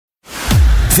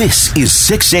This is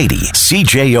 680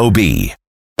 CJOB.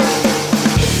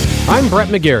 I'm Brett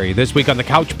McGarry. This week on The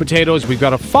Couch Potatoes, we've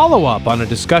got a follow-up on a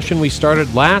discussion we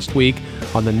started last week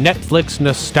on the Netflix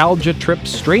nostalgia trip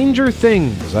Stranger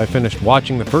Things. I finished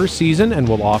watching the first season and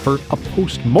will offer a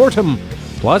post-mortem.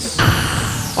 Plus,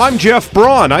 I'm Jeff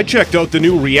Braun. I checked out the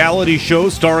new reality show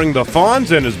starring the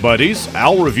Fonz and his buddies.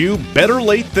 I'll review Better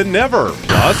Late Than Never.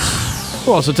 Plus,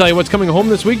 we'll also tell you what's coming home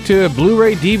this week to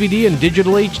Blu-ray, DVD, and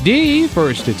digital HD.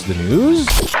 First, it's the news.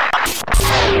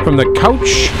 From the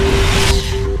couch...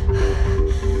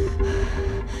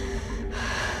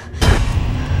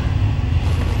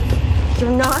 You're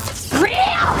not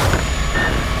real!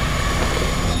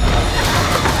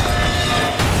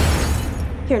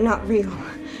 You're not real.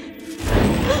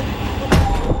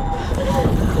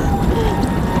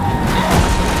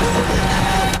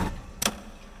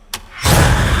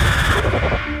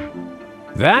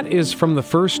 That is from the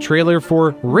first trailer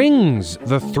for Rings,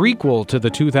 the threequel to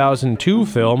the 2002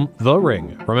 film The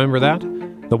Ring. Remember that?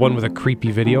 The one with a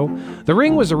creepy video? The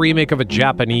Ring was a remake of a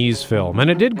Japanese film, and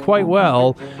it did quite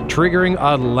well, triggering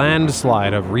a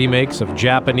landslide of remakes of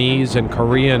Japanese and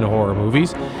Korean horror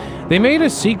movies. They made a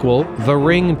sequel, The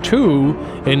Ring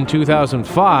 2, in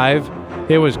 2005.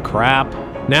 It was crap.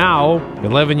 Now,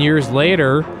 11 years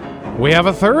later, we have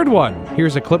a third one.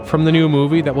 Here's a clip from the new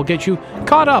movie that will get you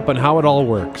caught up on how it all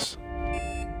works.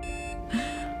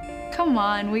 Come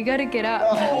on, we gotta get up.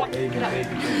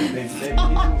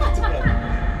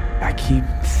 I keep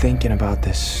thinking about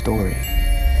this story.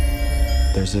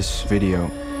 There's this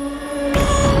video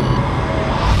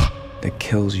that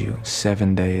kills you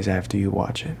 7 days after you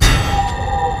watch it.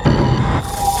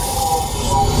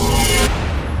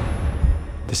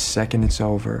 The second it's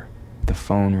over, the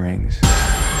phone rings.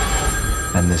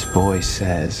 And this voice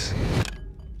says, 7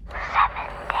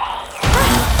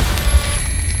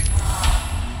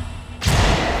 days.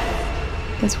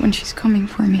 That's when she's coming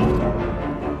for me.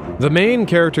 The main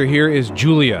character here is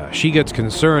Julia. She gets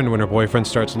concerned when her boyfriend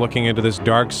starts looking into this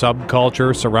dark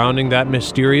subculture surrounding that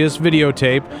mysterious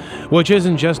videotape, which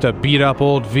isn't just a beat-up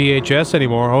old VHS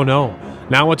anymore. Oh no,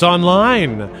 now it's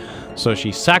online. So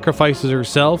she sacrifices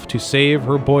herself to save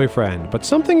her boyfriend. But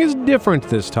something is different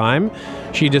this time.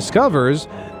 She discovers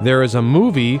there is a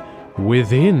movie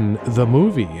within the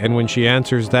movie. And when she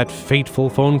answers that fateful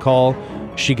phone call,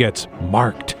 she gets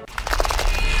marked.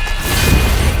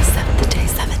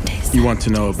 You want to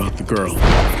know about the girl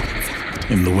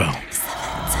in the well.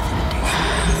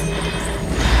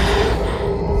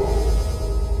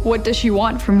 What does she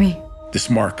want from me? This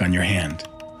mark on your hand.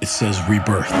 It says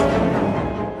rebirth.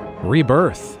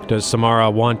 Rebirth. Does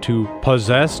Samara want to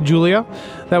possess Julia?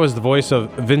 That was the voice of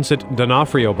Vincent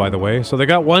D'Onofrio, by the way. So they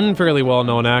got one fairly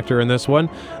well-known actor in this one.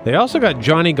 They also got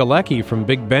Johnny Galecki from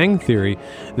Big Bang Theory.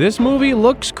 This movie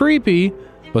looks creepy,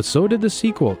 but so did the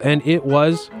sequel, and it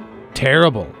was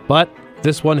terrible. But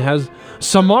this one has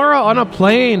Samara on a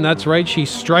plane. That's right, she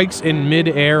strikes in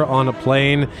mid-air on a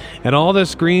plane, and all the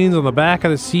screens on the back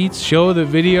of the seats show the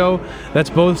video.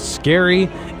 That's both scary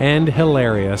and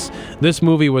hilarious. This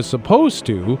movie was supposed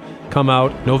to come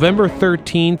out November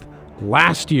 13th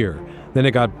last year. Then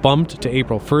it got bumped to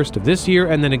April 1st of this year,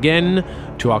 and then again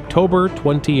to October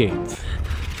 28th.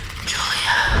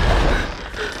 Julia,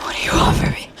 what do you want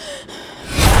from me?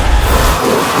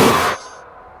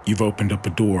 You've opened up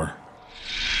a door,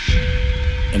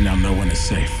 and now no one is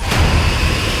safe.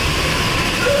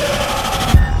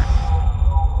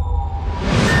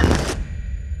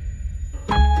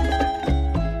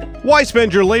 why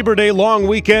spend your Labor Day long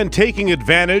weekend taking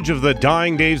advantage of the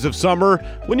dying days of summer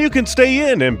when you can stay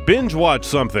in and binge watch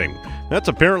something? That's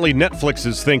apparently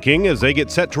Netflix's thinking as they get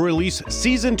set to release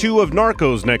Season 2 of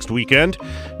Narcos next weekend.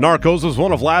 Narcos was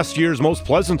one of last year's most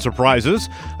pleasant surprises,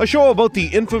 a show about the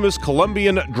infamous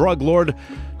Colombian drug lord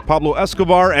Pablo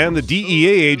Escobar and the DEA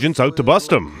agents out to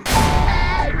bust him.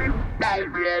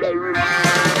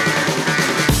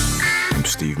 I'm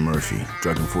Steve Murphy,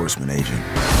 drug enforcement agent.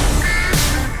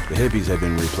 The hippies have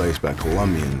been replaced by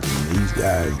Colombians, and these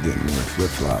guys didn't wear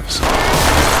flip-flops.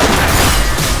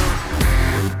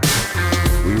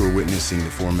 We were witnessing the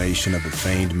formation of the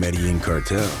famed Medellin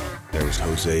cartel. There was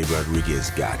Jose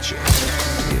Rodriguez Gacha,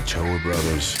 the Ochoa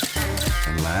brothers,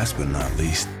 and last but not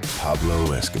least,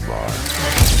 Pablo Escobar.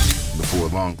 Before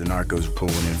long, the narcos were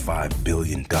pulling in $5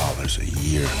 billion a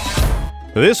year.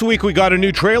 This week we got a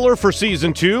new trailer for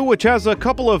Season 2, which has a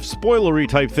couple of spoilery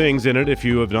type things in it if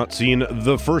you have not seen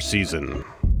the first season.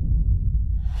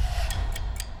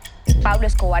 Pablo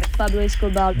Escobar. Pablo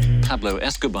Escobar. Pablo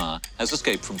Escobar has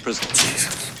escaped from prison.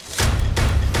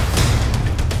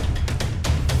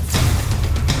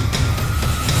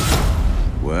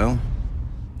 Well,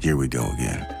 Here we go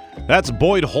again. That's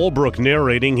Boyd Holbrook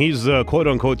narrating. He's the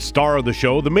quote-unquote star of the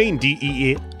show, the main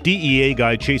DEA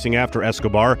guy chasing after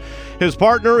Escobar. His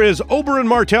partner is Oberyn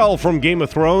Martell from Game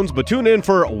of Thrones, but tune in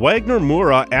for Wagner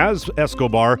Moura as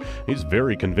Escobar. He's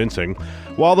very convincing.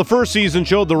 While the first season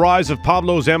showed the rise of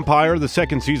Pablo's empire, the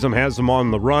second season has him on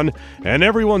the run, and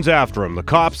everyone's after him, the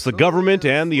cops, the government,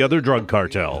 and the other drug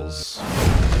cartels.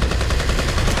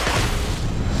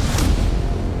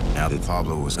 Now that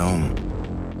Pablo was home,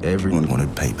 everyone wanted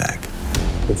payback.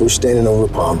 If we're standing over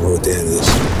Pablo at the end of this,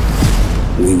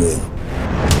 we win.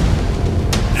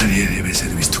 Nadie debe ser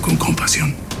visto con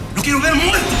compasión. ¡Lo quiero ver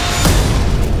muerto!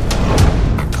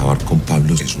 Acabar con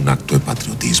Pablo es un acto de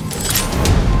patriotismo.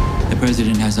 The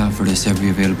president has offered us every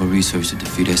available resource to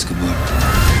defeat Escobar.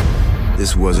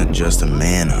 This wasn't just a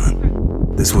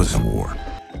manhunt. This was a war.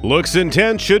 Looks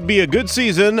intense, should be a good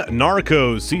season.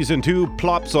 Narcos Season 2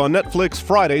 plops on Netflix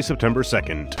Friday, September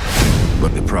 2nd.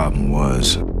 But the problem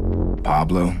was,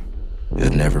 Pablo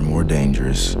is never more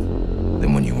dangerous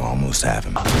than when you almost have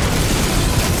him.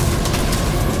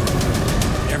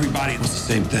 Everybody was the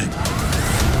same thing.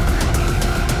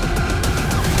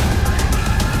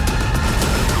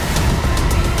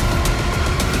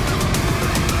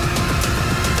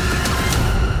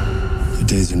 The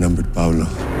days are numbered, Pablo.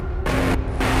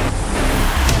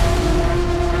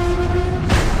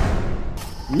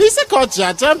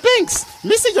 Mr. Jar Binks,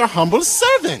 Mr. Your humble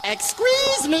servant.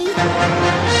 Excuse me.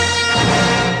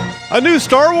 A new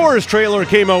Star Wars trailer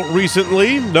came out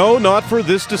recently. No, not for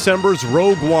this December's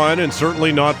Rogue One, and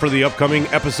certainly not for the upcoming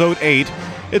Episode 8.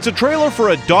 It's a trailer for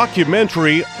a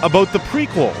documentary about the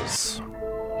prequels.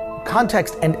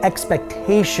 Context and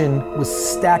expectation was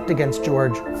stacked against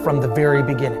George from the very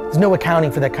beginning. There's no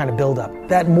accounting for that kind of buildup.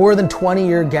 That more than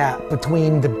 20-year gap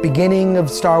between the beginning of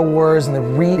Star Wars and the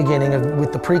re-beginning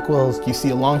with the prequels. You see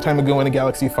a long time ago in a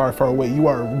galaxy far, far away. You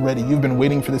are ready. You've been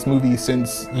waiting for this movie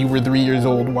since you were 3 years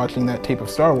old watching that tape of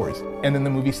Star Wars. And then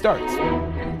the movie starts.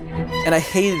 And I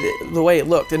hated it, the way it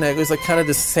looked, and it was like kind of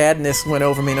this sadness went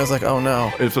over me, and I was like, oh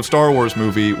no. If a Star Wars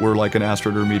movie were like an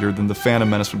asteroid meter, then the Phantom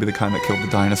Menace would be the kind that killed the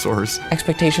dinosaurs.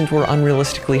 Expectations were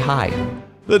unrealistically high.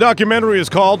 The documentary is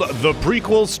called The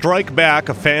Prequels Strike Back,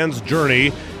 A Fan's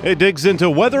Journey. It digs into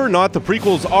whether or not the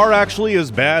prequels are actually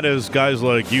as bad as guys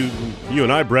like you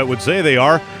and I, Brett, would say they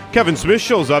are. Kevin Smith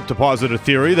shows up to posit a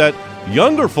theory that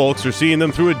younger folks are seeing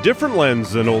them through a different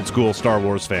lens than old school Star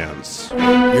Wars fans.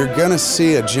 You're going to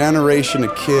see a generation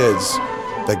of kids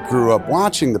that grew up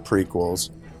watching the prequels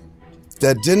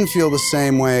that didn't feel the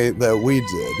same way that we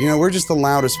did. You know, we're just the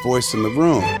loudest voice in the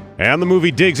room. And the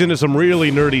movie digs into some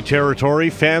really nerdy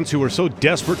territory. Fans who are so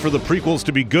desperate for the prequels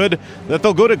to be good that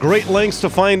they'll go to great lengths to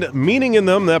find meaning in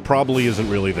them that probably isn't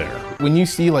really there. When you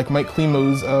see like Mike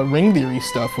Klimo's ring theory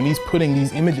stuff, when he's putting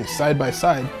these images side by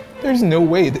side, there's no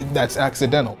way that's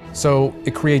accidental. So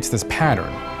it creates this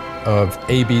pattern of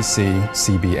ABC,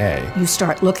 CBA. You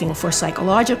start looking for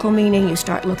psychological meaning, you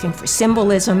start looking for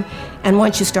symbolism, and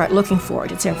once you start looking for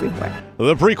it, it's everywhere.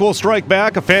 The prequel Strike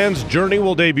Back, A Fan's Journey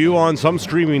will debut on some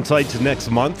streaming sites next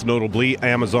month, notably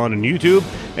Amazon and YouTube,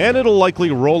 and it'll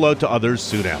likely roll out to others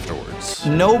soon afterwards.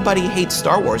 Nobody hates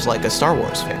Star Wars like a Star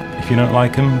Wars fan. If you don't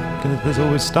like them, there's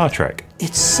always Star Trek.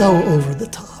 It's so over the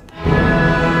top.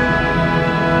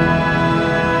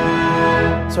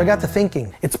 So I got to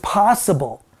thinking, it's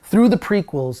possible through the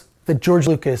prequels that George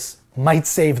Lucas might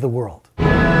save the world. Why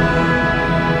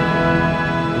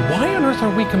on earth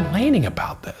are we complaining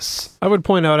about this? I would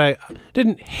point out I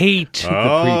didn't hate the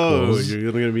prequels.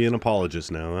 You're going to be an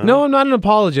apologist now, huh? No, I'm not an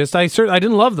apologist. I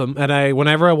didn't love them, and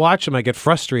whenever I watch them, I get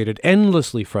frustrated,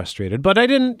 endlessly frustrated. But I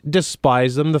didn't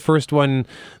despise them. The first one,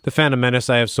 The Phantom Menace,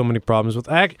 I have so many problems with.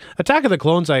 Attack of the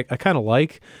Clones, I kind of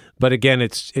like. But again,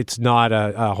 it's not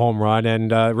a home run.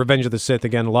 And Revenge of the Sith,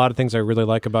 again, a lot of things I really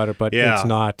like about it, but it's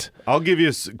not. I'll give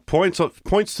you points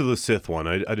to the Sith one.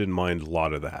 I didn't mind a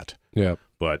lot of that. Yeah.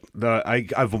 But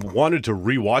I've wanted to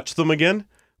rewatch them again,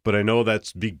 but I know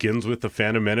that begins with The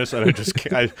Phantom Menace, and I just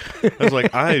can't. I was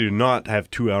like, I do not have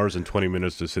 2 hours and 20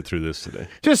 minutes to sit through this today.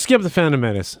 Just skip The Phantom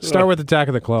Menace. Start with Attack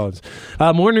of the Clones.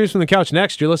 More news from the couch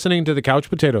next. You're listening to The Couch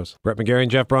Potatoes. Brett McGarry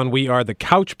and Jeff Braun, we are The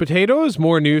Couch Potatoes.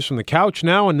 More news from the couch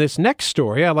now, and this next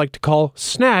story I like to call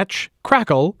Snatch,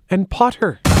 Crackle, and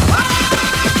Potter.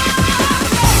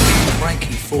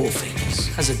 Frankie Four Fingers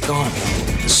has a diamond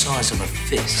the size of a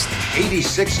fist.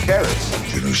 86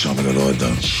 carats. Do you know something that I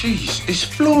done? Jeez, it's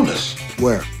flawless.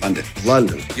 Where? London.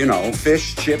 London. You know,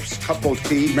 fish, chips, cup of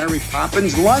tea, Mary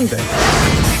Poppins, London.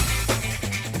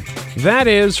 That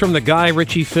is from the Guy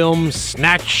Ritchie film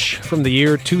Snatch from the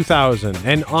year 2000,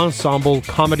 an ensemble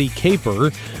comedy caper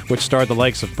which starred the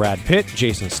likes of Brad Pitt,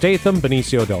 Jason Statham,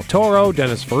 Benicio del Toro,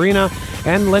 Dennis Farina,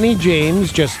 and Lenny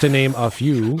James, just to name a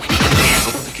few. Open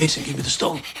the case and give me the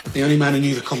stone. The only man who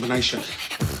knew the combination.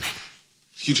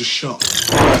 You just shot.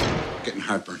 Getting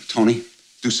heartburn. Tony,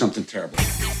 do something terrible.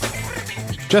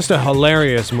 Just a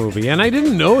hilarious movie, and I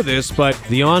didn't know this, but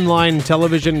the online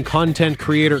television content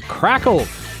creator Crackle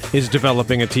is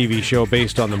developing a TV show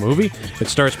based on the movie. It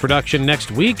starts production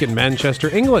next week in Manchester,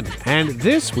 England, and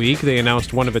this week they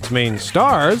announced one of its main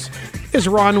stars is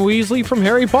Ron Weasley from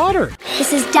Harry Potter.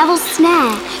 This is Devil's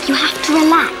Snare. You have to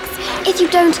relax. If you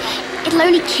don't, it'll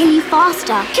only kill you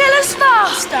faster. Kill us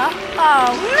faster?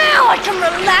 Oh, now I can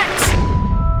relax.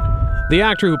 The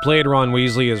actor who played Ron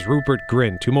Weasley is Rupert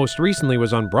Grint, who most recently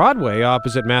was on Broadway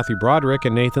opposite Matthew Broderick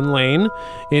and Nathan Lane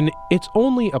in It's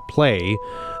Only a Play.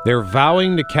 They're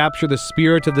vowing to capture the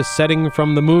spirit of the setting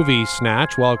from the movie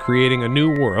Snatch while creating a new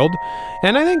world.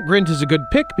 And I think Grint is a good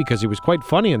pick because he was quite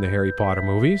funny in the Harry Potter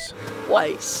movies.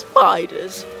 Wait,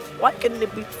 spiders? Why couldn't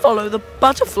it be follow the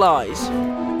butterflies?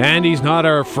 And he's not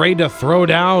afraid to throw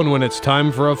down when it's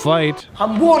time for a fight.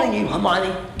 I'm warning you,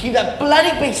 Hermione. Keep that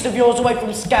bloody beast of yours away from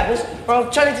Scabbers, or I'll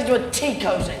turn it into a tea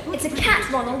cozy. It's a cat,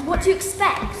 Ronald. What do you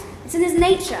expect? It's in his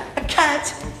nature. A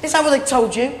cat? Is that what they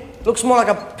told you? Looks more like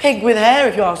a pig with hair,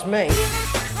 if you ask me.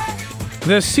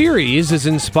 The series is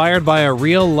inspired by a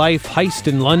real-life heist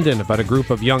in London about a group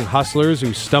of young hustlers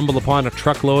who stumble upon a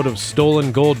truckload of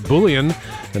stolen gold bullion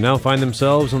and now find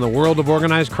themselves in the world of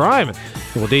organized crime.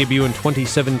 It will debut in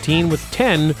 2017 with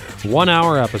 10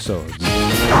 one-hour episodes.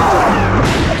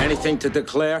 Anything to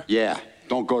declare? Yeah,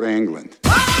 don't go to England.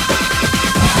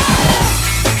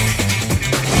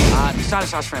 Decided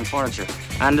house frame furniture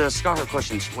and scarlet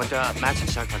cushions with matching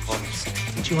sci-fi clothes.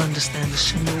 Did you understand a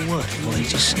single word of what he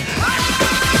just said?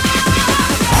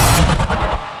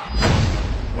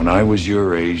 When I was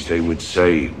your age, they would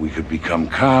say we could become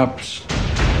cops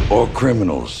or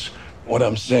criminals. What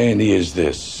I'm saying is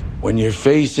this: when you're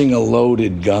facing a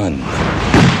loaded gun,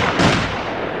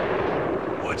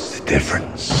 what's the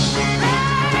difference?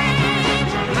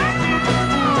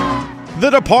 The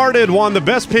Departed won the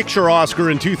Best Picture Oscar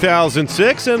in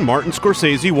 2006, and Martin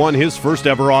Scorsese won his first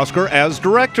ever Oscar as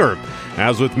director.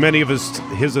 As with many of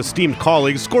his esteemed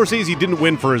colleagues, Scorsese didn't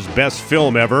win for his best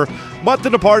film ever, but The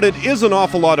Departed is an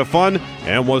awful lot of fun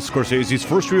and was Scorsese's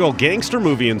first real gangster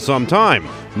movie in some time.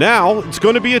 Now, it's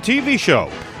going to be a TV show.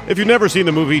 If you've never seen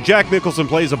the movie, Jack Nicholson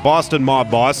plays a Boston mob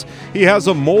boss. He has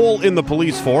a mole in the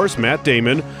police force, Matt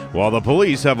Damon, while the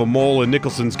police have a mole in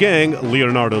Nicholson's gang,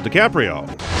 Leonardo DiCaprio.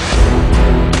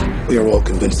 We are all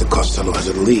convinced that Costello has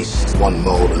at least one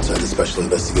mole inside the Special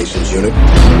Investigations Unit.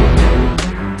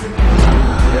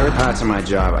 There are parts of my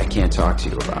job I can't talk to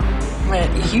you about.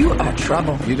 Man, you are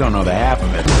trouble. You don't know the half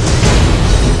of it.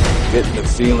 Getting the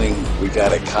feeling we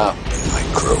got a cop in my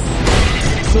crew.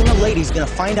 Sooner or later, he's gonna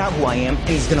find out who I am, and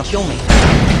he's gonna kill me.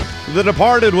 The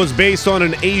Departed was based on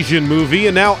an Asian movie,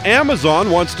 and now Amazon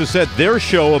wants to set their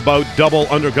show about double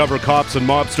undercover cops and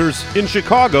mobsters in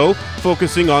Chicago,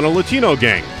 focusing on a Latino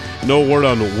gang. No word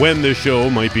on when this show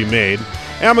might be made.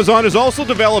 Amazon is also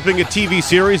developing a TV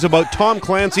series about Tom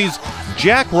Clancy's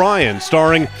Jack Ryan,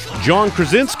 starring John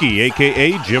Krasinski,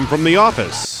 a.k.a. Jim from The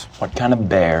Office. What kind of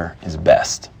bear is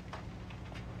best?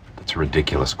 That's a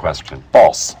ridiculous question.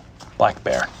 False. Black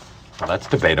bear. Well, that's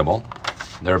debatable.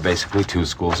 There are basically two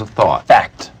schools of thought.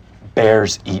 Fact.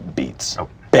 Bears eat beets. Oh.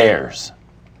 Bears.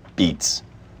 Beets.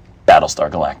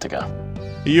 Battlestar Galactica.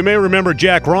 You may remember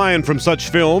Jack Ryan from such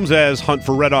films as Hunt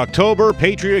for Red October,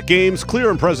 Patriot Games, Clear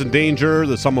and Present Danger,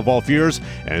 The Sum of All Fears,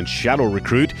 and Shadow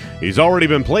Recruit. He's already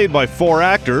been played by 4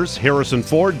 actors: Harrison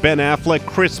Ford, Ben Affleck,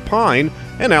 Chris Pine,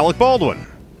 and Alec Baldwin.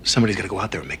 Somebody's got to go out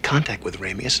there and make contact with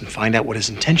Ramius and find out what his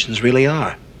intentions really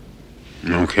are.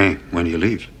 Okay, when do you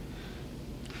leave?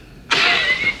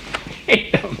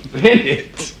 Wait a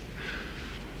minute.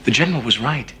 The general was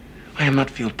right. I am not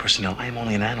field personnel. I am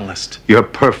only an analyst. You're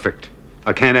perfect.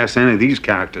 I can't ask any of these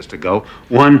characters to go.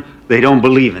 1, they don't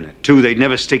believe in it. 2, they'd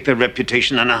never stake their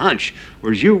reputation on a hunch.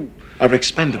 Whereas you are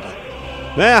expendable.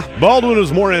 Baldwin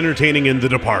was more entertaining in The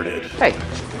Departed. Hey.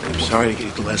 I'm sorry to get you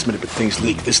at the last minute, but things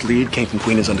leak. This lead came from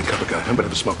Queen's undercover guy. I'm gonna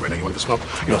have a smoke right now. You want to smoke?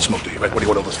 You don't smoke, do you? Right? What do you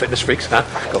want, all those fitness freaks, huh?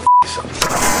 Go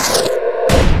yourself.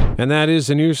 And that is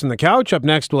the news from the couch. Up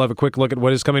next, we'll have a quick look at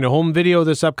what is coming to home video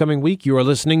this upcoming week. You are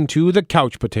listening to The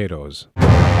Couch Potatoes.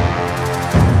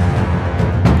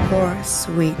 Poor,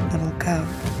 sweet little goat.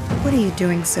 What are you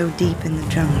doing so deep in the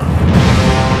jungle?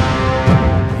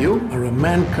 You are a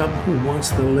man cub who wants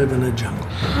to live in a jungle.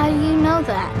 How do you know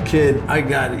that? Kid, I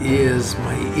got ears.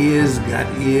 My ears got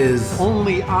ears.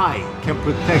 Only I can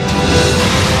protect you.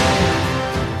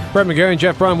 Brett McGarry and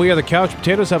Jeff Braun, we are the Couch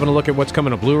Potatoes, having a look at what's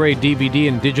coming to Blu-ray, DVD,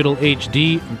 and digital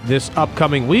HD this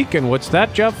upcoming week. And what's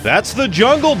that, Jeff? That's The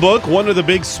Jungle Book, one of the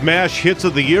big smash hits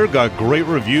of the year. Got great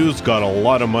reviews, got a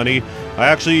lot of money.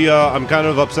 I'm kind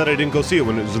of upset I didn't go see it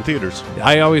when it was in theaters.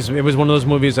 It was one of those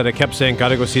movies that I kept saying,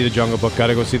 gotta go see The Jungle Book,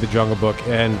 gotta go see The Jungle Book,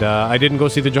 and I didn't go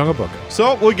see The Jungle Book.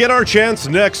 So we'll get our chance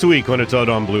next week when it's out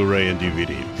on Blu-ray and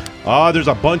DVD. There's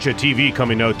a bunch of TV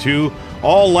coming out, too.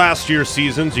 All last year's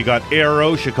seasons. You got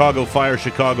Arrow, Chicago Fire,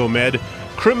 Chicago Med,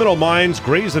 Criminal Minds,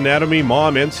 Grey's Anatomy,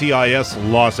 Mom,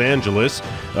 NCIS, Los Angeles,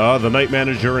 The Night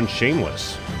Manager, and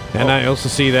Shameless. And I also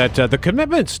see that The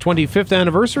Commitments 25th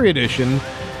Anniversary Edition,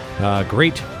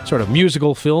 great sort of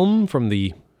musical film from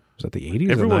the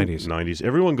 80s or 90s? 90s.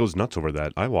 Everyone goes nuts over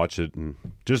that. I watched it and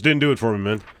just didn't do it for me,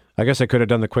 man. I guess I could have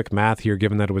done the quick math here,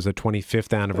 given that it was a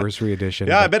 25th anniversary edition.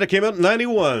 Yeah, I bet it came out in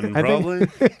 91, probably.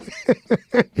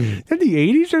 In the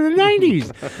 80s or the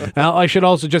 90s? I should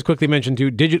also just quickly mention,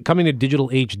 too, coming to digital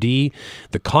HD,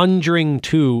 The Conjuring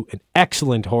 2, an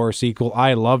excellent horror sequel.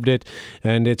 I loved it,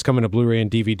 and it's coming to Blu-ray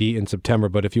and DVD in September.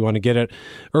 But if you want to get it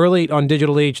early on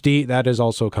digital HD, that is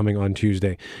also coming on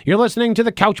Tuesday. You're listening to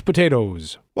The Couch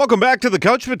Potatoes. Welcome back to The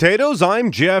Couch Potatoes. I'm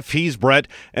Jeff, he's Brett,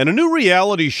 and a new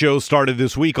reality show started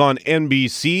this week on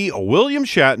NBC. William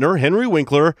Shatner, Henry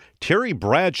Winkler, Terry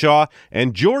Bradshaw,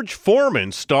 and George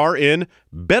Foreman star in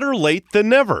Better Late Than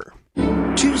Never.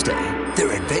 Tuesday,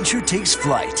 their adventure takes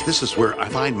flight. This is where I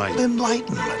find my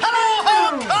enlightenment.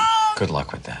 Hello, Hong Kong! Good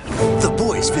luck with that. The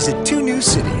boys visit 2 new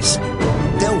cities.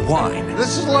 They'll wine.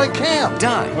 This is like camp.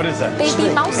 Dine. What is that?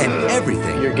 Baby mouse. And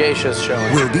everything Your geisha's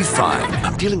showing. will be fine.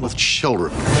 I'm dealing with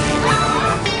children. I'm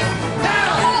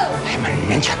a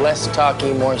ninja. Less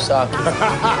talky, more socky.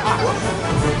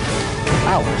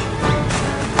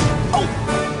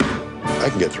 I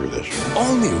can get through this.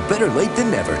 All new, Better Late Than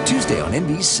Never, Tuesday on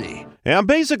NBC. And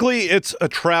basically, it's a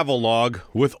travel log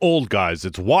with old guys.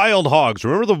 It's Wild Hogs.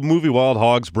 Remember the movie Wild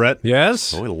Hogs, Brett?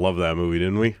 Yes. Oh, we loved that movie,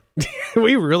 didn't we?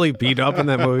 We really beat up in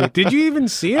that movie. Did you even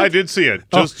see it? I did see it,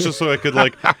 just so I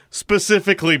could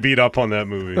specifically beat up on that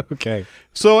movie. Okay.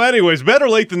 So anyways, Better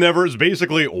Late Than Never is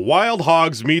basically Wild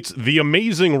Hogs meets The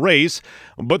Amazing Race,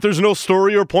 but there's no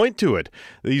story or point to it.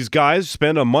 These guys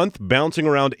spend a month bouncing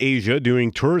around Asia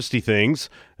doing touristy things,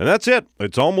 and that's it.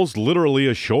 It's almost literally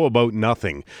a show about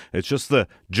nothing. It's just the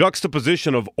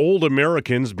juxtaposition of old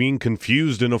Americans being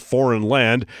confused in a foreign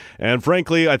land, and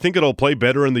frankly, I think it'll play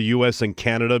better in the U.S. and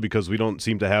Canada because we don't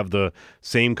seem to have the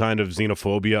same kind of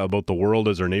xenophobia about the world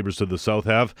as our neighbors to the south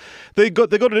have. They go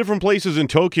to different places in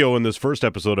Tokyo in this first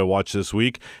episode I watched this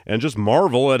week and just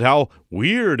marvel at how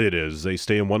weird it is. They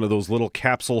stay in one of those little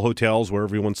capsule hotels where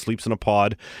everyone sleeps in a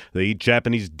pod. They eat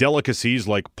Japanese delicacies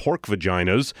like pork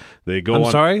vaginas. They go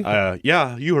sorry?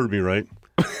 Yeah, you heard me right.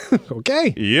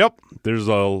 Okay. Yep. There's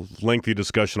a lengthy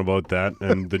discussion about that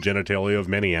and the genitalia of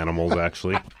many animals,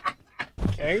 actually.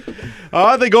 Okay.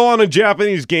 They go on a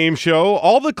Japanese game show.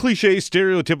 All the cliche,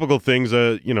 stereotypical things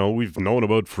we've known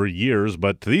about for years.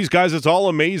 But to these guys, it's all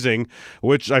amazing,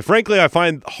 which I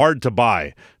find hard to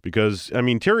buy. Because,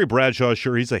 Terry Bradshaw,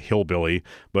 sure, he's a hillbilly.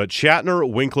 But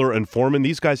Shatner, Winkler, and Foreman,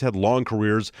 these guys had long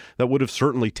careers that would have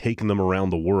certainly taken them around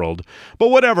the world. But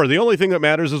whatever, the only thing that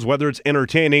matters is whether it's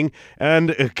entertaining. And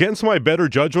against my better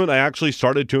judgment, I actually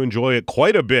started to enjoy it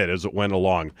quite a bit as it went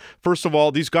along. First of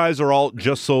all, these guys are all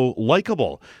just so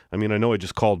likable. I know I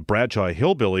just called Bradshaw a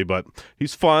hillbilly, but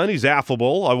he's fun, he's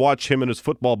affable. I watch him and his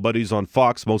football buddies on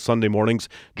Fox most Sunday mornings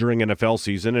during NFL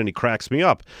season, and he cracks me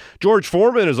up. George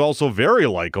Foreman is also very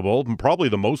likable, probably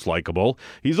the most likable.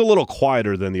 He's a little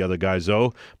quieter than the other guys,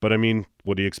 though, but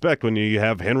what do you expect when you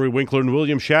have Henry Winkler and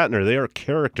William Shatner? They are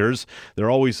characters.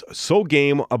 They're always so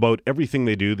game about everything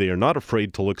they do. They are not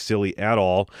afraid to look silly at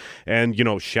all, and,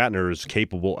 Shatner is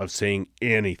capable of saying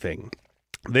anything.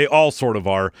 They all sort of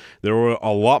are. There were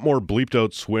a lot more bleeped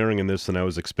out swearing in this than I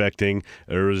was expecting.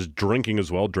 There was drinking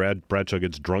as well. Bradshaw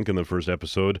gets drunk in the first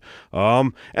episode.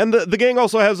 And the gang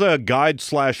also has a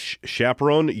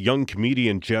guide/chaperone, young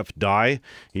comedian Jeff Dye.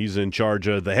 He's in charge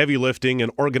of the heavy lifting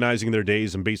and organizing their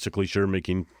days and basically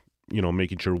making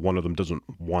sure one of them doesn't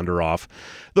wander off.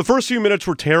 The first few minutes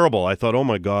were terrible. I thought, oh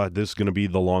my God, this is going to be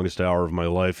the longest hour of my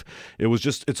life.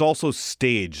 It's also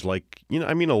staged. A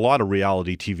lot of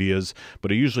reality TV is, but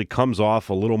it usually comes off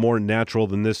a little more natural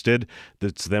than this did.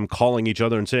 It's them calling each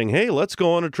other and saying, hey, let's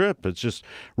go on a trip. It's just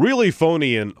really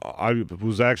phony, and I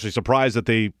was actually surprised that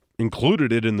they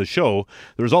included it in the show.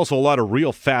 There's also a lot of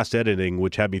real fast editing,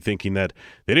 which had me thinking that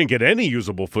they didn't get any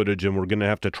usable footage and we're going to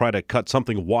have to try to cut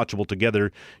something watchable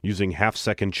together using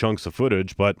half-second chunks of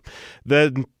footage. But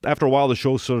then after a while, the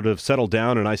show sort of settled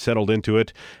down and I settled into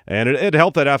it. And it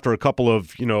helped that after a couple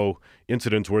of,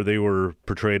 incidents where they were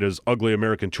portrayed as ugly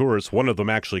American tourists, one of them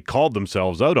actually called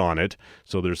themselves out on it.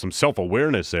 So there's some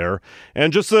self-awareness there.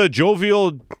 And just the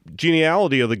jovial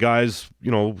geniality of the guys,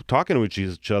 talking to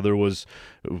each other was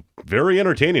very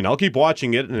entertaining. I'll keep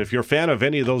watching it. And if you're a fan of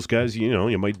any of those guys,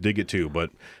 you might dig it too. But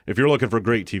if you're looking for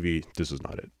great TV, this is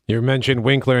not it. You mentioned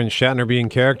Winkler and Shatner being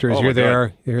characters. Here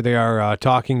they are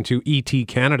talking to E.T.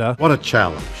 Canada. What a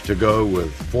challenge to go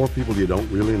with 4 people you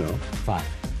don't really know. 5.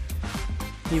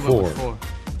 He went with 4.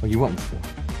 Oh, you went with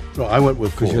 4. No, I went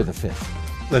with 4. Because you're the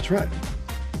 5th. That's right.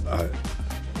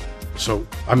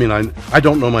 I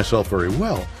don't know myself very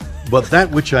well, but that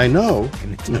which I know,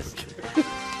 and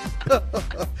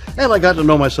I got to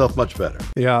know myself much better.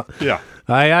 Yeah.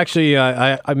 I actually,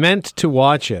 I meant to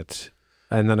watch it,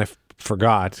 and then I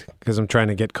forgot because I'm trying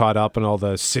to get caught up on all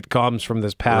the sitcoms from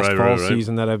this past fall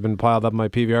season that have been piled up in my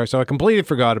PVR. So I completely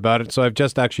forgot about it. So I've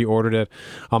just actually ordered it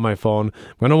on my phone.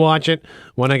 I'm going to watch it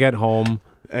when I get home.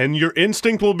 And your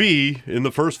instinct will be in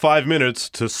the first 5 minutes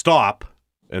to stop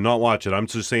and not watch it. I'm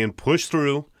just saying push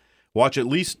through, watch at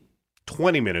least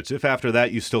 20 minutes. If after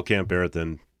that you still can't bear it,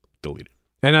 then delete it.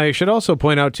 And I should also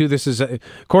point out, too, this is, of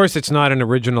course, it's not an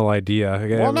original idea.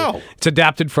 Well, no. It's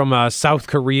adapted from a South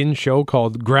Korean show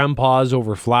called Grandpa's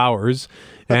Over Flowers.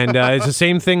 And it's the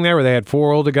same thing there where they had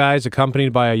 4 older guys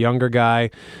accompanied by a younger guy.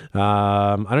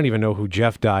 I don't even know who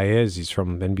Jeff Dye is. He's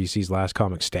from NBC's Last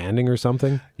Comic Standing or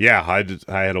something. Yeah,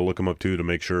 I had to look him up, too, to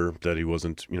make sure that he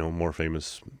wasn't, more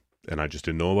famous. And I just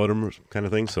didn't know about him kind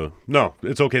of thing. So, no,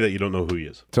 it's okay that you don't know who he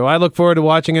is. So I look forward to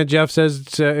watching it. Jeff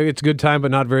says it's a good time, but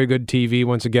not very good TV.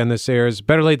 Once again, this airs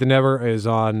Better Late Than Never is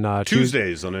on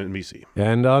Tuesdays on NBC.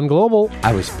 And on Global.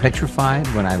 I was petrified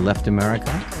when I left America.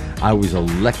 I was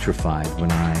electrified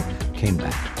when I came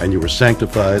back. And you were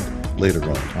sanctified later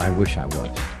on. I wish I was.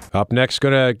 Up next,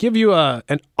 going to give you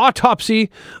an autopsy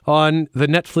on the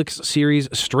Netflix series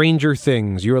Stranger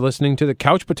Things. You are listening to The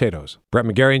Couch Potatoes. Brett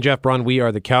McGarry and Jeff Braun, we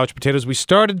are The Couch Potatoes. We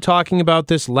started talking about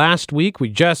this last week.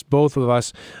 Both of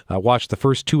us, watched the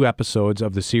first 2 episodes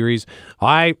of the series.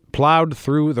 I plowed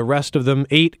through the rest of them,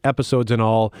 8 episodes in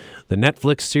all. The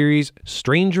Netflix series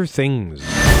Stranger Things.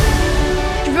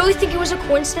 Do you really think it was a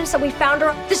coincidence that we found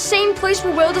her the same place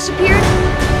where Will disappeared?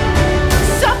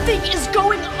 Something is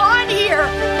going on here!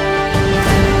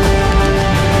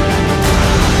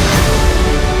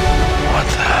 What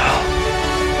the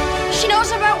hell? She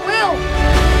knows about Will!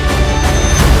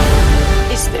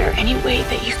 Is there any way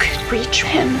that you could reach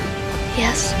him?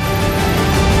 Yes.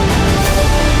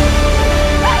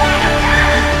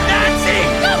 Nazi!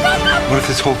 Go, go, go! What if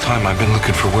this whole time I've been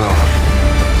looking for Will?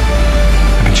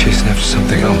 I've been chasing after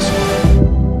something else.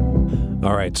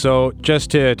 All right, so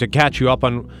just to catch you up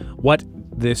on what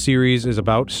this series is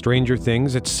about, Stranger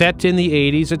Things. It's set in the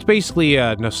 80s. It's basically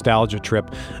a nostalgia trip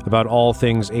about all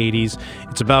things 80s.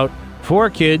 It's about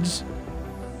 4 kids.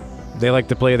 They like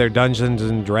to play their Dungeons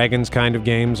and Dragons kind of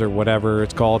games or whatever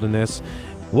it's called in this.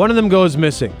 One of them goes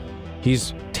missing.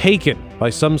 He's taken by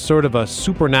some sort of a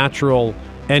supernatural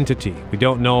entity. We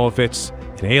don't know if it's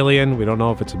an alien. We don't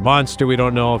know if it's a monster. We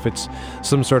don't know if it's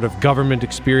some sort of government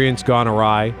experience gone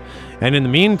awry. And in the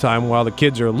meantime, while the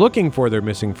kids are looking for their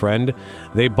missing friend,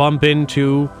 they bump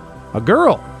into a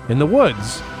girl in the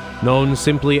woods known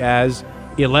simply as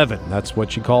 11. That's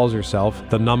what she calls herself,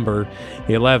 the number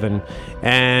 11.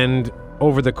 And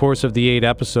over the course of the 8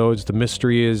 episodes, the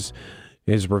mystery is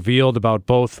revealed about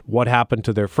both what happened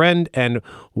to their friend and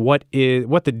what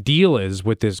the deal is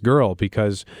with this girl,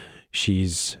 because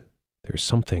there's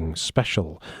something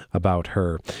special about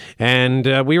her.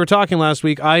 And we were talking last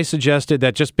week. I suggested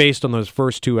that just based on those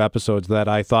first 2 episodes that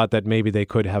I thought that maybe they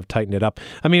could have tightened it up.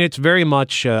 I mean, it's very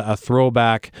much a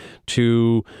throwback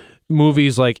to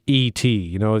movies like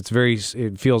E.T.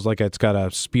 It feels like it's got a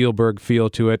Spielberg feel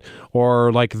to it,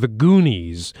 or like The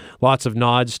Goonies. Lots of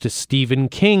nods to Stephen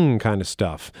King kind of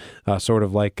stuff. Sort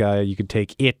of like you could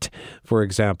take It, for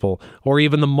example, or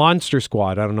even The Monster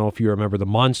Squad. I don't know if you remember The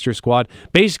Monster Squad.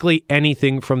 Basically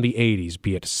anything from the 80s,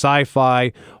 be it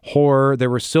sci-fi, horror. There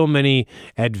were so many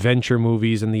adventure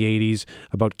movies in the 80s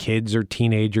about kids or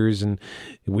teenagers and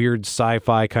weird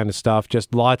sci-fi kind of stuff.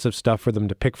 Just lots of stuff for them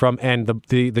to pick from. And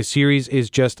the series is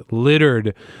just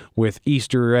littered with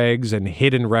Easter eggs and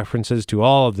hidden references to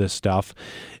all of this stuff.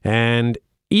 And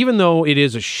even though it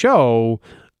is a show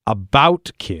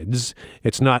about kids,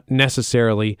 it's not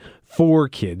necessarily for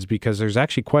kids, because there's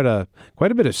actually quite a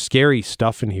bit of scary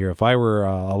stuff in here. If I were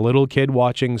a little kid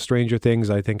watching Stranger Things,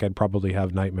 I think I'd probably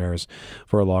have nightmares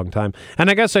for a long time. And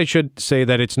I guess I should say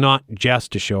that it's not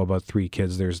just a show about 3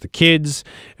 kids. There's the kids,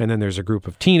 and then there's a group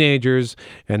of teenagers,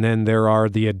 and then there are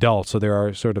the adults. So there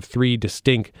are sort of 3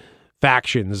 distinct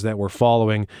factions that we're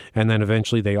following, and then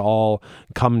eventually they all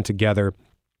come together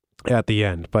at the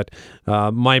end. But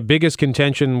my biggest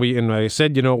contention, and I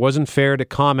said, it wasn't fair to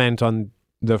comment on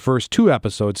the first 2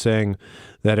 episodes saying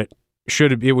that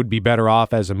it would be better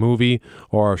off as a movie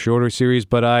or a shorter series,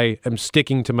 but I am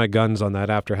sticking to my guns on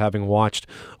that after having watched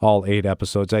all 8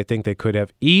 episodes. I think they could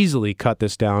have easily cut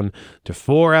this down to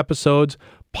 4 episodes,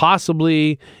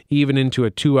 possibly even into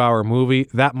a 2-hour movie.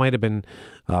 That might have been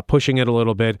pushing it a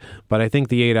little bit, but I think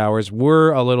the 8 hours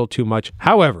were a little too much.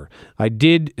 However, I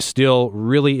did still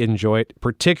really enjoy it,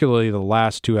 particularly the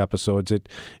last 2 episodes. It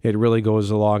really goes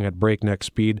along at breakneck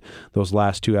speed, those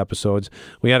last 2 episodes.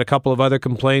 We had a couple of other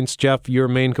complaints. Jeff, your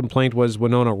main complaint was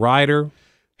Winona Ryder.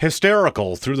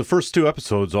 Hysterical. Through the first 2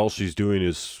 episodes, all she's doing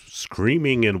is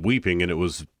screaming and weeping, and it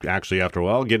was actually, after a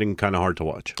while, getting kind of hard to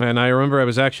watch. And I remember I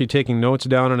was actually taking notes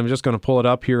down, and I'm just going to pull it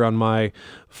up here on my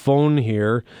phone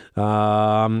here,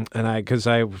 because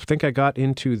I think I got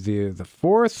into the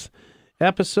 4th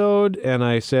episode, and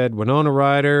I said, Winona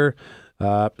Ryder,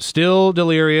 still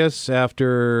delirious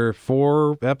after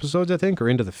 4 episodes, I think, or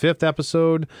into the 5th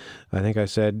episode. I think I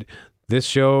said, this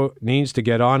show needs to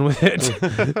get on with it.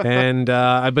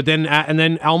 But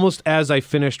then almost as I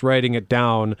finished writing it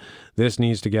down, this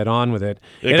needs to get on with it.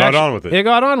 It got on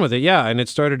with it, yeah, and it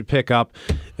started to pick up.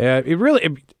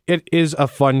 It is a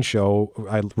fun show,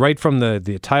 right from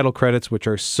the title credits, which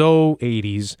are so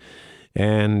 80s.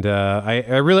 And I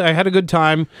had a good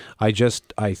time. I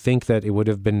think that it would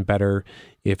have been better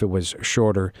if it was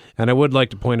shorter. And I would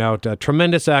like to point out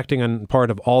tremendous acting on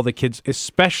part of all the kids,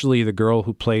 especially the girl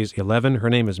who plays 11. Her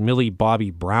name is Millie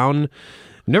Bobby Brown.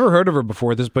 Never heard of her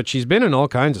before this, but she's been in all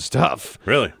kinds of stuff.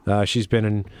 Really? She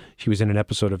was in an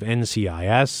episode of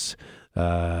NCIS,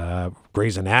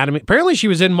 Grey's Anatomy. Apparently she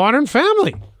was in Modern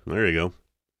Family. There you go.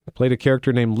 Played a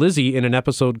character named Lizzie in an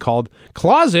episode called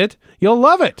Closet. You'll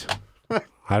love it.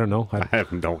 I don't know. I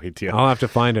have no idea. I'll have to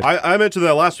find it. I mentioned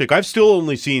that last week. I've still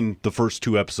only seen the first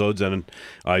 2 episodes, and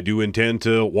I do intend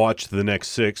to watch the next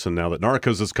 6. And now that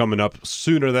Narcos is coming up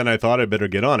sooner than I thought, I better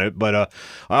get on it. But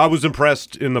I was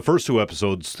impressed in the first 2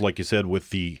 episodes, like you said, with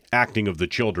the acting of the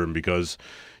children, because,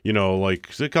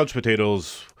 like the Couch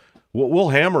Potatoes, we'll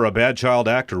hammer a bad child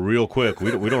actor real quick.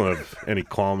 We don't have any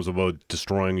qualms about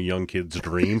destroying a young kid's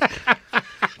dream.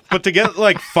 But to get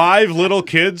like 5 little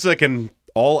kids that can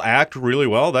all act really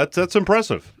well, that's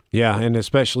impressive. Yeah, and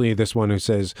especially this one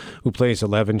who plays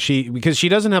 11, because she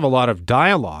doesn't have a lot of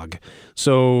dialogue,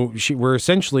 so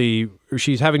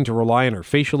she's having to rely on her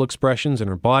facial expressions and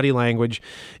her body language,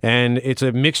 and it's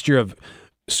a mixture of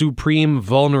supreme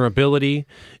vulnerability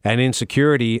and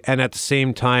insecurity, and at the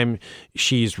same time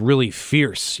she's really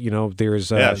fierce.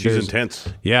 She's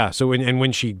intense. Yeah, so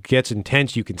when she gets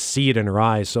intense, you can see it in her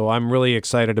eyes. So I'm really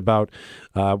excited about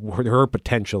her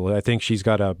potential. I think she's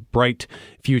got a bright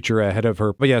future ahead of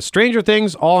her. But yeah, Stranger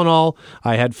Things, all in all,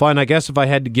 I had fun. I guess if I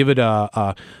had to give it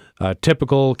a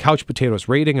typical Couch Potatoes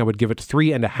rating, I would give it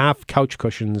 3.5 couch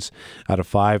cushions out of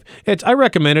 5. I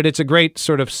recommend it. It's a great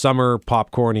sort of summer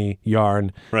popcorny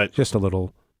yarn. Right. Just a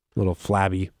little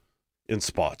flabby. In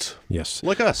spots. Yes.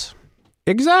 Like us.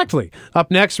 Exactly. Up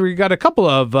next, we got a couple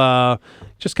of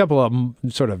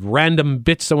sort of random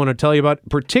bits I want to tell you about,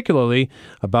 particularly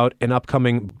about an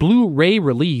upcoming Blu-ray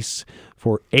release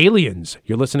for Aliens.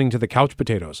 You're listening to The Couch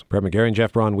Potatoes. Brett McGarry and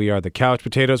Jeff Braun, we are The Couch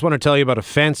Potatoes. Want to tell you about a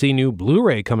fancy new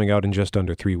Blu-ray coming out in just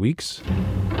under 3 weeks.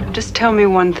 Just tell me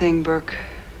one thing, Burke.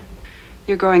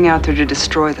 You're going out there to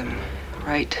destroy them,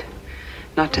 right?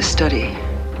 Not to study,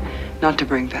 not to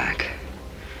bring back,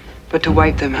 but to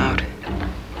wipe them out.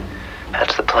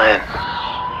 That's the plan.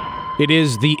 It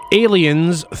is the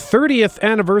Aliens 30th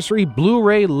Anniversary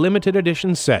Blu-ray Limited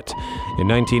Edition set. In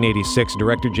 1986,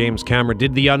 director James Cameron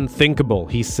did the unthinkable.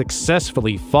 He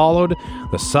successfully followed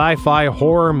the sci-fi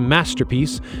horror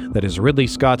masterpiece that is Ridley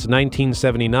Scott's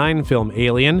 1979 film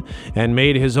Alien and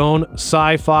made his own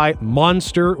sci-fi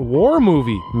monster war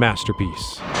movie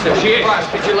masterpiece. There she is.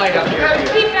 Get your light up here.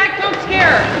 Keep back, don't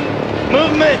scare her.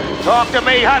 Movement. Talk to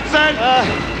me,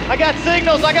 Hudson. I got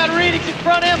signals. I got readings in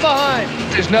front and behind.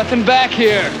 There's nothing back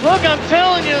here. Look, I'm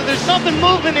telling you, there's something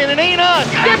moving and it ain't us.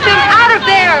 Get them out of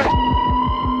there!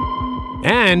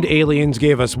 And Aliens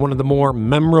gave us one of the more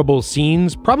memorable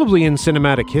scenes, probably in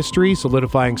cinematic history,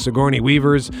 solidifying Sigourney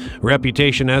Weaver's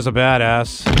reputation as a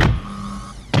badass.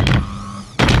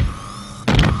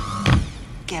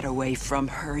 Get away from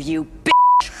her, you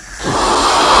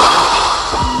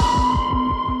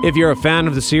If you're a fan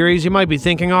of the series, you might be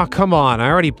thinking, oh, come on, I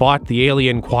already bought the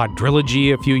Alien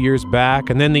quadrilogy a few years back,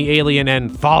 and then the Alien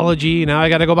anthology, now I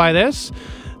gotta go buy this?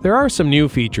 There are some new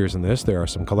features in this. There are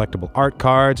some collectible art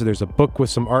cards. There's a book with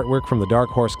some artwork from the Dark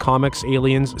Horse Comics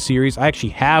Aliens series. I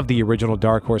actually have the original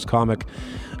Dark Horse comic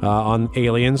on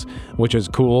Aliens, which is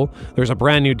cool. There's a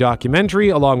brand new documentary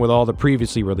along with all the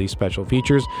previously released special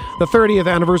features. The 30th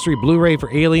anniversary Blu-ray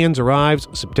for Aliens arrives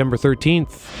September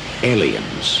 13th.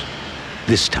 Aliens.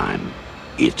 This time,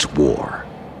 it's war.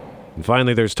 And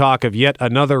finally, there's talk of yet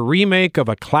another remake of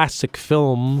a classic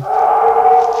film.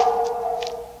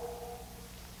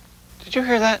 Did you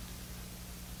hear that?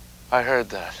 I heard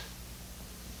that.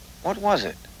 What was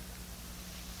it?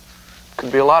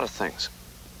 Could be a lot of things.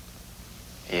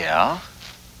 Yeah?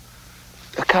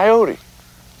 A coyote.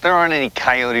 There aren't any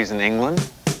coyotes in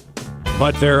England.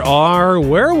 But there are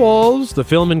werewolves. The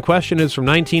film in question is from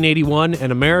 1981, An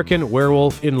American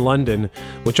Werewolf in London,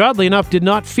 which oddly enough did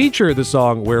not feature the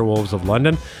song Werewolves of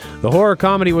London. The horror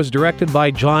comedy was directed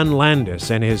by John Landis,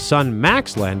 and his son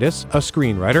Max Landis, a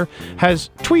screenwriter,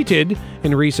 has tweeted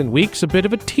in recent weeks a bit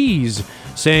of a tease,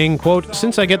 saying, quote,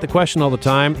 "Since I get the question all the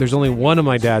time, there's only one of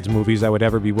my dad's movies I would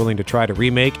ever be willing to try to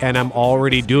remake, and I'm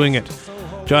already doing it."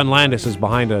 John Landis is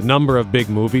behind a number of big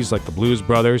movies like The Blues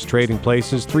Brothers, Trading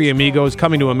Places, Three Amigos,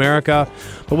 Coming to America.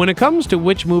 But when it comes to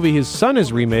which movie his son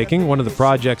is remaking, one of the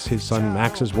projects his son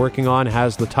Max is working on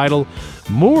has the title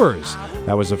Moors.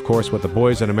 That was, of course, what the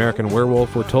boys in American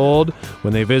Werewolf were told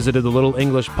when they visited the little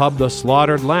English pub, The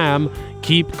Slaughtered Lamb.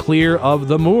 Keep clear of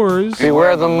the moors.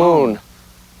 Beware the moon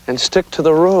and stick to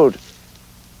the road.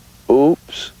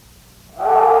 Oops.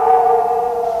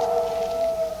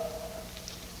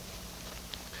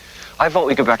 I vote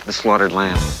we go back to The Slaughtered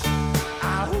Lamb.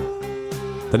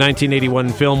 The 1981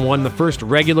 film won the first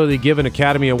regularly given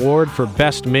Academy Award for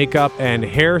Best Makeup and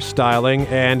Hairstyling,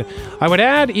 and I would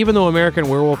add, even though American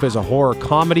Werewolf is a horror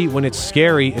comedy, when it's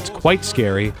scary, it's quite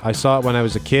scary. I saw it when I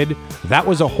was a kid. That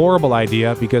was a horrible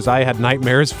idea because I had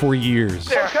nightmares for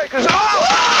years.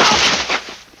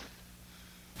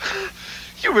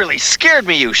 You really scared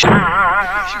me, you You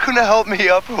gonna help me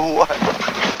up or what?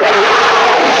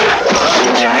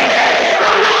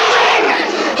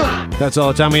 That's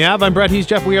all the time we have. I'm Brett, he's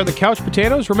Jeff. We are the Couch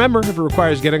Potatoes. Remember, if it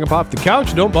requires getting up off the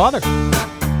couch, don't bother.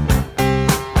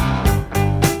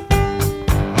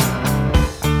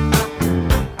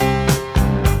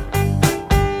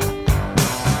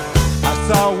 I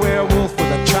saw a werewolf with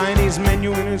a Chinese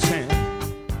menu in his hand.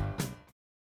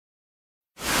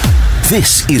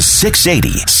 This is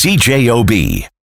 680 CJOB.